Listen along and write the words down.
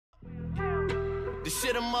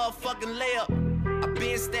shit a motherfucking layup. I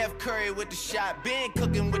been Steph Curry with the shot, been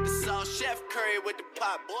cooking with the sauce, Chef Curry with the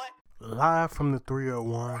pot, boy. Live from the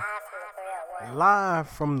 301. Live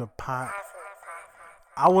from the pot.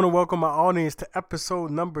 I want to welcome my audience to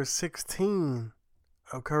episode number 16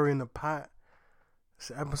 of Curry in the Pot.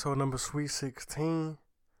 It's episode number sweet 16.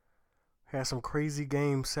 Had some crazy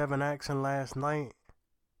game 7 action last night.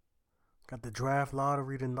 Got the draft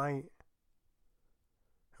lottery tonight.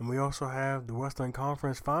 And we also have the Western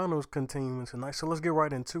Conference Finals continuing tonight. So let's get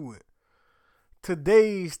right into it.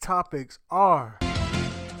 Today's topics are,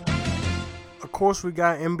 of course, we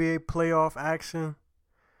got NBA playoff action.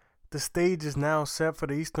 The stage is now set for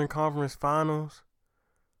the Eastern Conference Finals.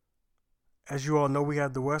 As you all know, we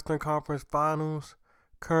have the Western Conference Finals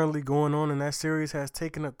currently going on, and that series has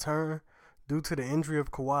taken a turn due to the injury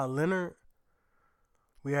of Kawhi Leonard.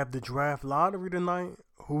 We have the draft lottery tonight.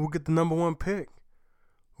 Who will get the number one pick?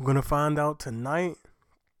 We're going to find out tonight.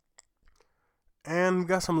 And we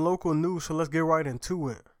got some local news, so let's get right into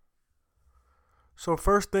it. So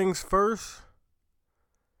first things first,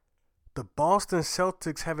 the Boston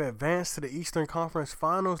Celtics have advanced to the Eastern Conference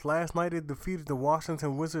Finals. Last night they defeated the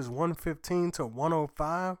Washington Wizards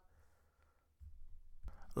 115-105.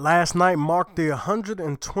 Last night marked the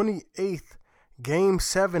 128th Game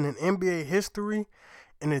 7 in NBA history,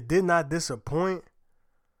 and it did not disappoint.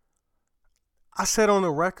 I said on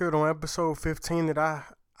the record on episode 15 that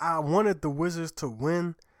I wanted the Wizards to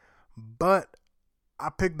win, but I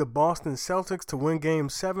picked the Boston Celtics to win Game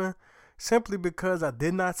 7 simply because I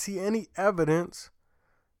did not see any evidence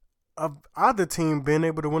of either team being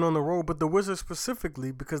able to win on the road, but the Wizards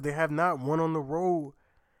specifically because they have not won on the road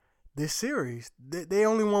this series. They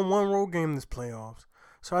only won one road game this playoffs,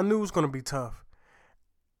 so I knew it was going to be tough.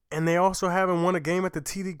 And they also haven't won a game at the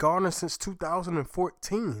TD Garden since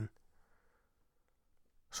 2014.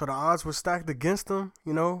 So the odds were stacked against them,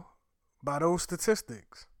 by those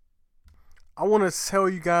statistics. I want to tell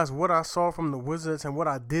you guys what I saw from the Wizards and what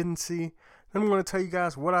I didn't see. Then I'm going to tell you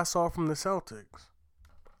guys what I saw from the Celtics.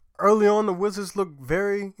 Early on, the Wizards looked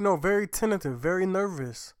very tentative, very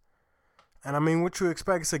nervous. And I mean, what you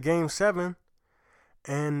expect, it's a Game 7.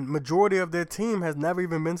 And majority of their team has never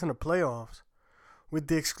even been to the playoffs. With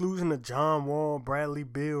the exclusion of John Wall, Bradley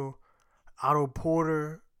Beal, Otto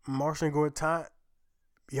Porter, Marcin Gortat,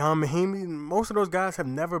 Ian Mahinmi, most of those guys have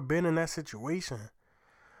never been in that situation.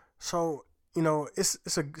 So, it's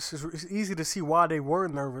easy to see why they were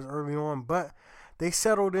nervous early on, but they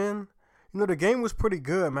settled in. The game was pretty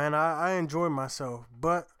good, man. I enjoyed myself,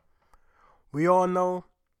 but we all know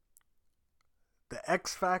the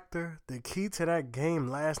X factor, the key to that game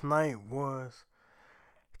last night was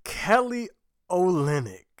Kelly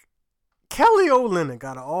Olynyk. Kelly Olynyk,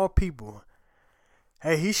 out of all people,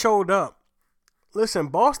 hey, he showed up. Listen,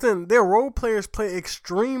 Boston, their role players play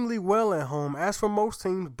extremely well at home, as for most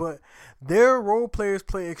teams, but their role players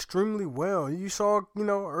play extremely well. You saw,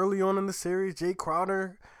 early on in the series, Jay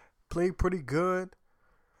Crowder played pretty good.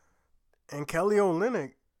 And Kelly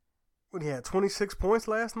Olynyk, he had 26 points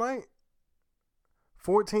last night?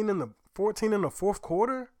 14 in the fourth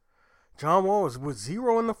quarter? John Wall was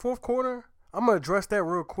 0 in the fourth quarter? I'm going to address that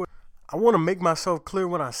real quick. I want to make myself clear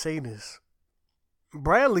when I say this.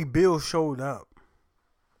 Bradley Beal showed up.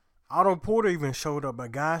 Otto Porter even showed up. A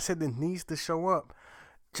guy said that needs to show up.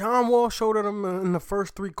 John Wall showed up in the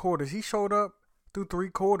first 3 quarters. He showed up through 3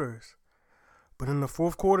 quarters. But in the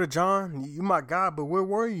fourth quarter, John, you my guy, but where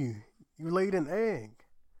were you? You laid an egg.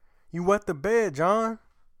 You wet the bed, John.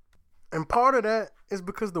 And part of that is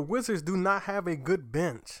because the Wizards do not have a good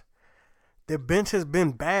bench. Their bench has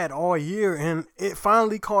been bad all year, and it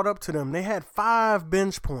finally caught up to them. They had 5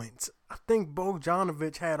 bench points. I think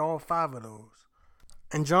Bogdanovic had all 5 of those.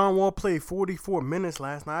 And John Wall played 44 minutes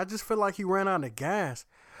last night. I just feel like he ran out of gas.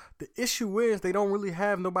 The issue is they don't really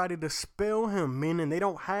have nobody to spell him, meaning they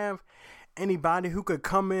don't have anybody who could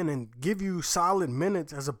come in and give you solid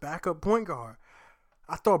minutes as a backup point guard.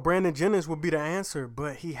 I thought Brandon Jennings would be the answer,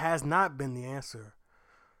 but he has not been the answer.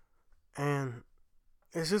 And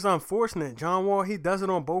it's just unfortunate. John Wall, he does it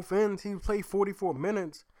on both ends. He played 44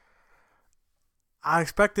 minutes. I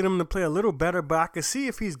expected him to play a little better, but I could see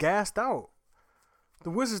if he's gassed out. The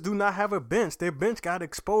Wizards do not have a bench. Their bench got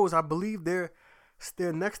exposed. I believe they're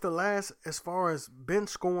next to last as far as bench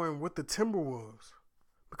scoring with the Timberwolves,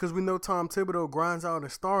 because we know Tom Thibodeau grinds out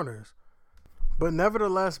his starters. But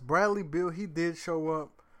nevertheless, Bradley Beal, he did show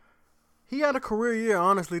up. He had a career year,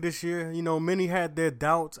 honestly, this year. Many had their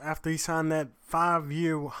doubts after he signed that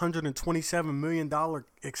 5-year, $127 million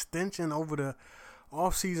extension over the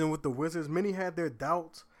offseason with the Wizards. Many had their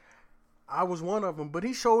doubts. I was one of them, but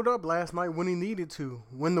he showed up last night when he needed to,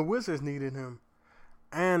 when the Wizards needed him.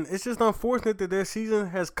 And it's just unfortunate that their season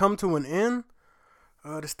has come to an end.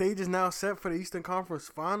 The stage is now set for the Eastern Conference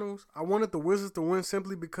Finals. I wanted the Wizards to win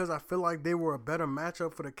simply because I feel like they were a better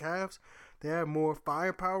matchup for the Cavs. They had more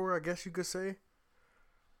firepower, I guess you could say.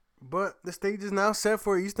 But the stage is now set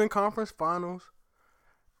for Eastern Conference Finals.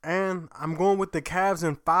 And I'm going with the Cavs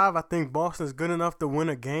in 5. I think Boston's good enough to win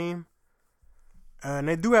a game. And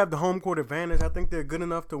they do have the home court advantage. I think they're good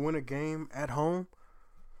enough to win a game at home.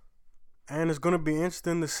 And it's going to be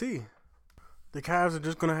interesting to see. The Cavs are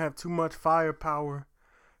just going to have too much firepower.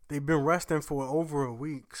 They've been resting for over a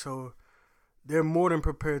week, so they're more than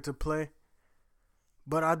prepared to play.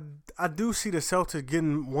 But I do see the Celtics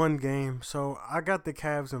getting one game, so I got the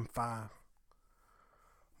Cavs in 5.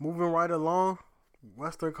 Moving right along,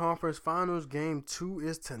 Western Conference Finals, Game 2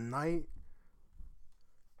 is tonight.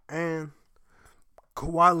 And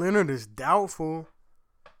Kawhi Leonard is doubtful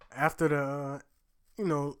after the,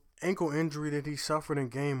 ankle injury that he suffered in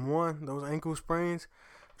Game 1, those ankle sprains.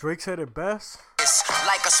 Drake said it best. It's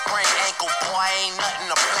like a sprained ankle, boy, ain't nothing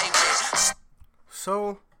to play with.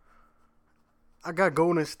 So, I got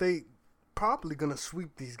Golden State probably going to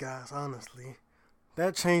sweep these guys, honestly.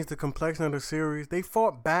 That changed the complexion of the series. They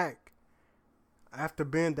fought back after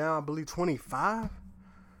being down, I believe, 25.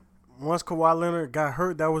 Once Kawhi Leonard got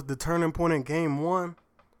hurt, that was the turning point in Game 1.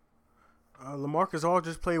 LaMarcus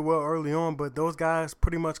Aldridge played well early on, but those guys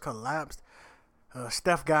pretty much collapsed.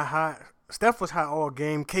 Steph got hot. Steph was hot all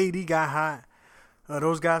game. KD got hot.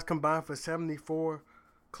 Those guys combined for 74.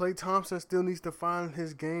 Klay Thompson still needs to find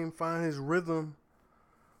his game, find his rhythm.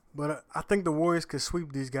 But I think the Warriors could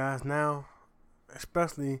sweep these guys now,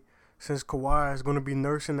 especially since Kawhi is going to be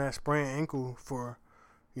nursing that sprained ankle for,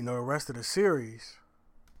 the rest of the series.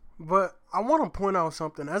 But I want to point out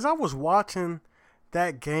something. As I was watching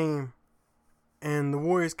that game, and the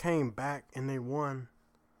Warriors came back and they won.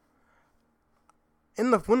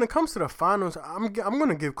 When it comes to the finals, I'm going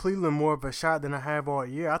to give Cleveland more of a shot than I have all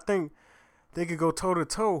year. I think they could go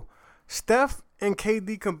toe-to-toe. Steph and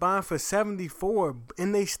KD combined for 74,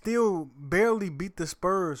 and they still barely beat the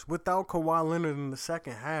Spurs without Kawhi Leonard in the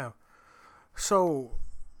second half. So,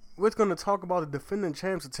 we're going to talk about the defending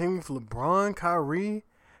champs, a team with LeBron, Kyrie,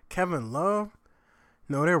 Kevin Love.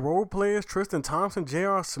 Their role players, Tristan Thompson,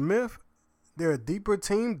 J.R. Smith. They're a deeper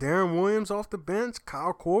team. Darren Williams off the bench.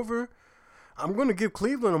 Kyle Korver. I'm going to give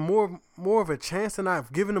Cleveland more of a chance than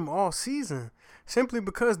I've given them all season. Simply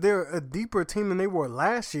because they're a deeper team than they were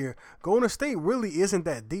last year. Golden State really isn't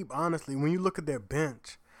that deep, honestly, when you look at their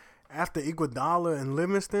bench. After Iguodala and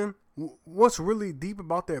Livingston, what's really deep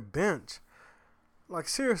about their bench? Like,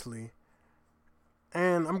 seriously.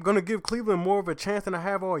 And I'm going to give Cleveland more of a chance than I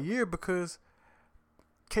have all year because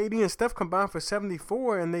KD and Steph combined for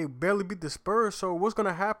 74 and they barely beat the Spurs. So what's going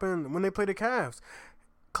to happen when they play the Cavs?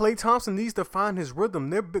 Klay Thompson needs to find his rhythm.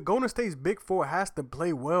 Golden State's big four has to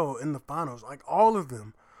play well in the finals. Like all of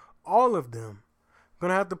them. All of them.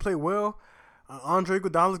 Going to have to play well. Andre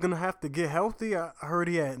Iguodala is going to have to get healthy. I heard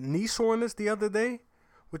he had knee soreness the other day,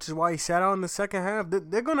 which is why he sat out in the second half.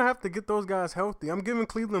 They're going to have to get those guys healthy. I'm giving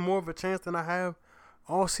Cleveland more of a chance than I have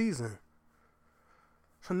all season.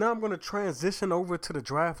 So now I'm going to transition over to the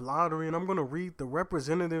draft lottery, and I'm going to read the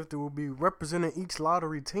representatives that will be representing each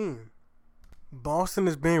lottery team. Boston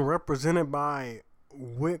is being represented by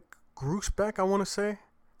Wyc Grousbeck, I want to say.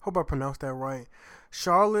 Hope I pronounced that right.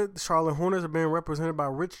 The Charlotte Hornets are being represented by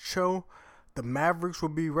Rich Cho. The Mavericks will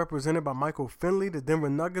be represented by Michael Finley. The Denver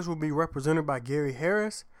Nuggets will be represented by Gary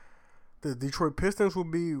Harris. The Detroit Pistons will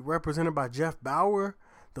be represented by Jeff Bauer.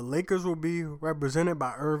 The Lakers will be represented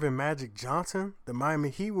by Irvin Magic Johnson. The Miami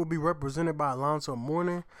Heat will be represented by Alonzo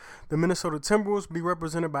Mourning. The Minnesota Timberwolves will be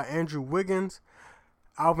represented by Andrew Wiggins.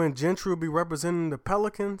 Alvin Gentry will be representing the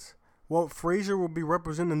Pelicans. Walt Frazier will be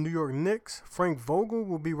representing the New York Knicks. Frank Vogel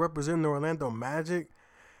will be representing the Orlando Magic.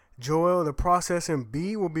 Joel the Process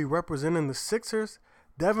Embiid will be representing the Sixers.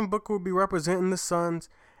 Devin Booker will be representing the Suns.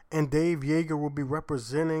 And Dave Yeager will be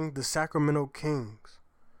representing the Sacramento Kings.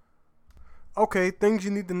 Okay, things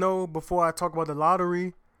you need to know before I talk about the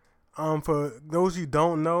lottery. For those you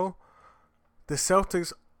don't know, the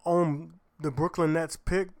Celtics own the Brooklyn Nets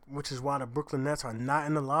pick, which is why the Brooklyn Nets are not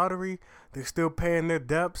in the lottery. They're still paying their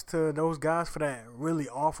debts to those guys for that really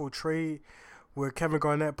awful trade where Kevin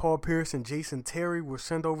Garnett, Paul Pierce, and Jason Terry were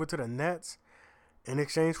sent over to the Nets in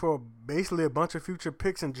exchange for basically a bunch of future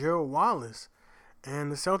picks and Gerald Wallace.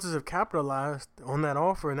 And the Celtics have capitalized on that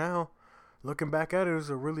offer now. Looking back at it, it was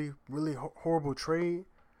a really, really horrible trade.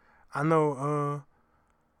 I know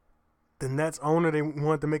the Nets owner, they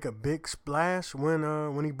wanted to make a big splash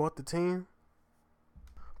when he bought the team.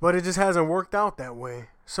 But it just hasn't worked out that way.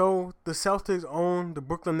 So the Celtics own the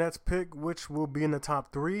Brooklyn Nets pick, which will be in the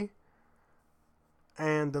top 3.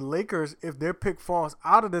 And the Lakers, if their pick falls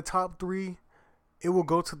out of the top 3, it will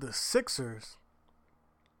go to the Sixers.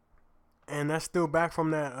 And that's still back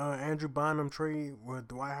from that Andrew Bynum trade with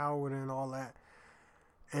Dwight Howard and all that.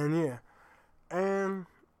 And yeah. And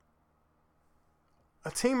a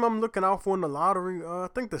team I'm looking out for in the lottery, I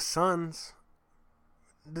think the Suns.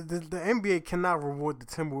 The NBA cannot reward the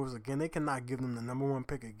Timberwolves again. They cannot give them the number 1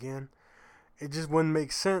 pick again. It just wouldn't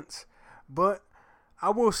make sense. But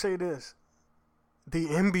I will say this. The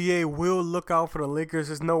NBA will look out for the Lakers.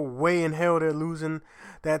 There's no way in hell they're losing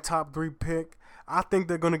that top 3 pick. I think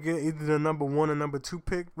they're going to get either the number 1 or number 2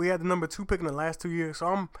 pick. We had the number 2 pick in the last 2 years.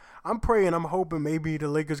 So I'm praying, I'm hoping maybe the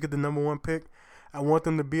Lakers get the number 1 pick. I want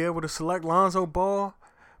them to be able to select Lonzo Ball,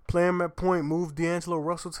 play him at point, move D'Angelo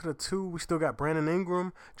Russell to the 2. We still got Brandon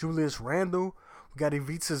Ingram, Julius Randle. We got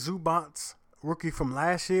Ivica Zubac, rookie from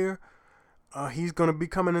last year. He's going to be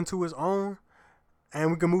coming into his own.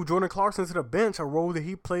 And we can move Jordan Clarkson to the bench, a role that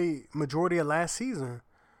he played majority of last season.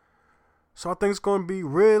 So I think it's going to be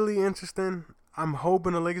really interesting. I'm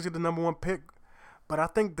hoping the Lakers get the number 1 pick. But I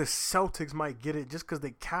think the Celtics might get it just because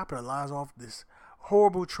they capitalize off this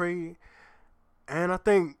horrible trade. And I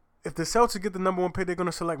think if the Celtics get the number 1 pick, they're going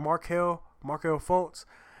to select Markelle Fultz.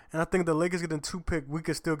 And I think the Lakers get the 2 pick, we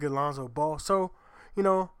could still get Lonzo Ball. So,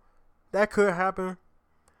 that could happen.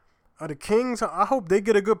 The Kings, I hope they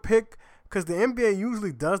get a good pick. Because the NBA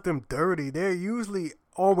usually does them dirty. They're usually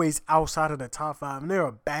always outside of the top 5. And they're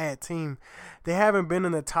a bad team. They haven't been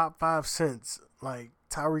in the top 5 since, like,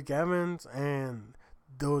 Tyreek Evans and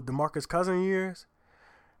the DeMarcus Cousins years.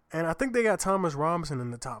 And I think they got Thomas Robinson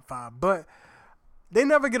in the top 5. But they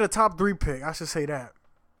never get a top 3 pick. I should say that.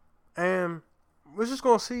 And we're just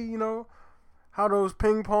going to see, how those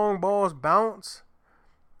ping pong balls bounce.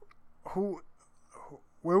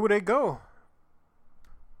 Where would they go?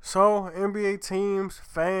 So, NBA teams,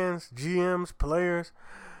 fans, GMs, players,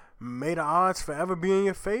 may the odds forever be in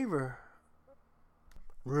your favor.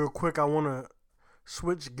 Real quick, I want to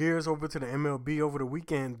switch gears over to the MLB over the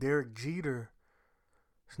weekend. Derek Jeter,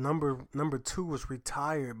 his number 2 was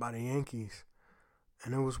retired by the Yankees.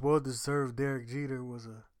 And it was well-deserved. Derek Jeter was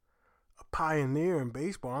a pioneer in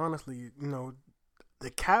baseball, honestly. The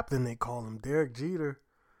captain, they call him, Derek Jeter.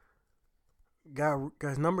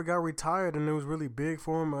 His number got retired, and it was really big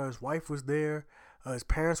for him. His wife was there. His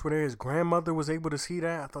parents were there. His grandmother was able to see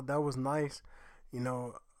that. I thought that was nice.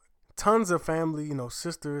 Tons of family,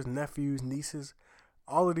 sisters, nephews, nieces,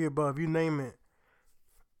 all of the above, you name it.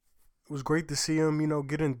 It was great to see him,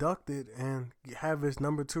 get inducted and have his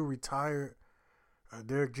number 2 retired.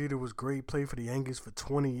 Derek Jeter was great. Played for the Yankees for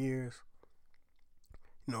 20 years.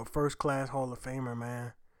 First class Hall of Famer,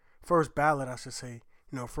 man. First ballot, I should say.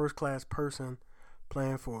 First class person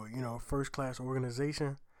playing for, first class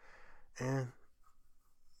organization. And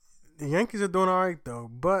the Yankees are doing all right, though.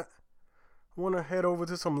 But I want to head over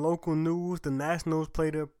to some local news. The Nationals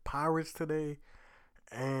played the Pirates today.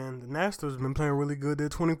 And the Nationals have been playing really good. They're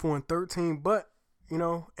 24-13. But,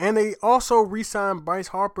 and they also re-signed Bryce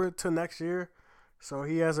Harper to next year. So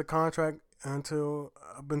he has a contract up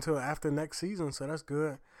until after next season. So that's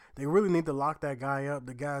good. They really need to lock that guy up.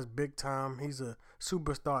 The guy's big time. He's a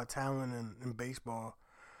superstar talent in baseball.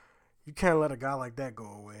 You can't let a guy like that go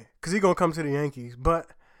away because he's going to come to the Yankees. But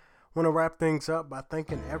I want to wrap things up by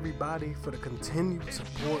thanking everybody for the continued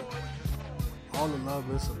support. All the love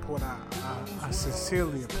and support. I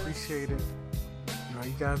sincerely appreciate it.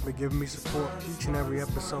 You guys been giving me support each and every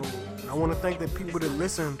episode. And I want to thank the people that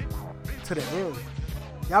listen to the end.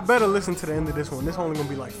 Y'all better listen to the end of this one. This only going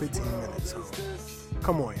to be like 15 minutes. So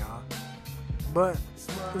come on, y'all. But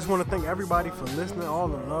I just want to thank everybody for listening, all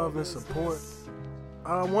the love and support.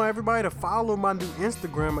 I want everybody to follow my new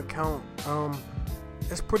Instagram account.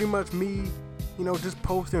 It's pretty much me, just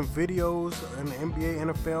posting videos in the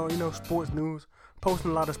NBA, NFL, sports news, posting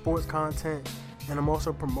a lot of sports content. And I'm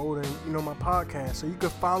also promoting, my podcast. So you can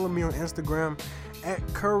follow me on Instagram at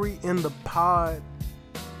Curry in the Pot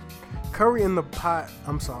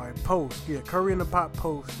post. Yeah, Curry in the Pot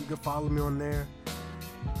post. You can follow me on there.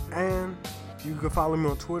 And you can follow me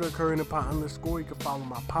on Twitter, Curry in the Pot _. You can follow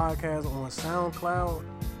my podcast on SoundCloud,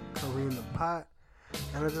 Curry in the Pot.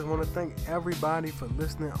 And I just want to thank everybody for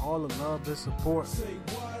listening, all the love and support.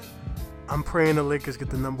 I'm praying the Lakers get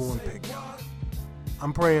the number 1 pick, y'all.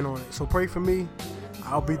 I'm praying on it. So pray for me.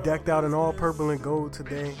 I'll be decked out in all purple and gold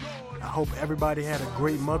today. I hope everybody had a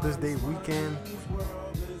great Mother's Day weekend.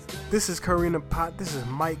 This is Curry in the Pot. This is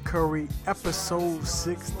Mike Curry. Episode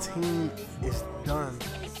 16 is done.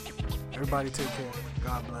 Everybody take care.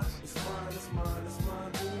 God bless.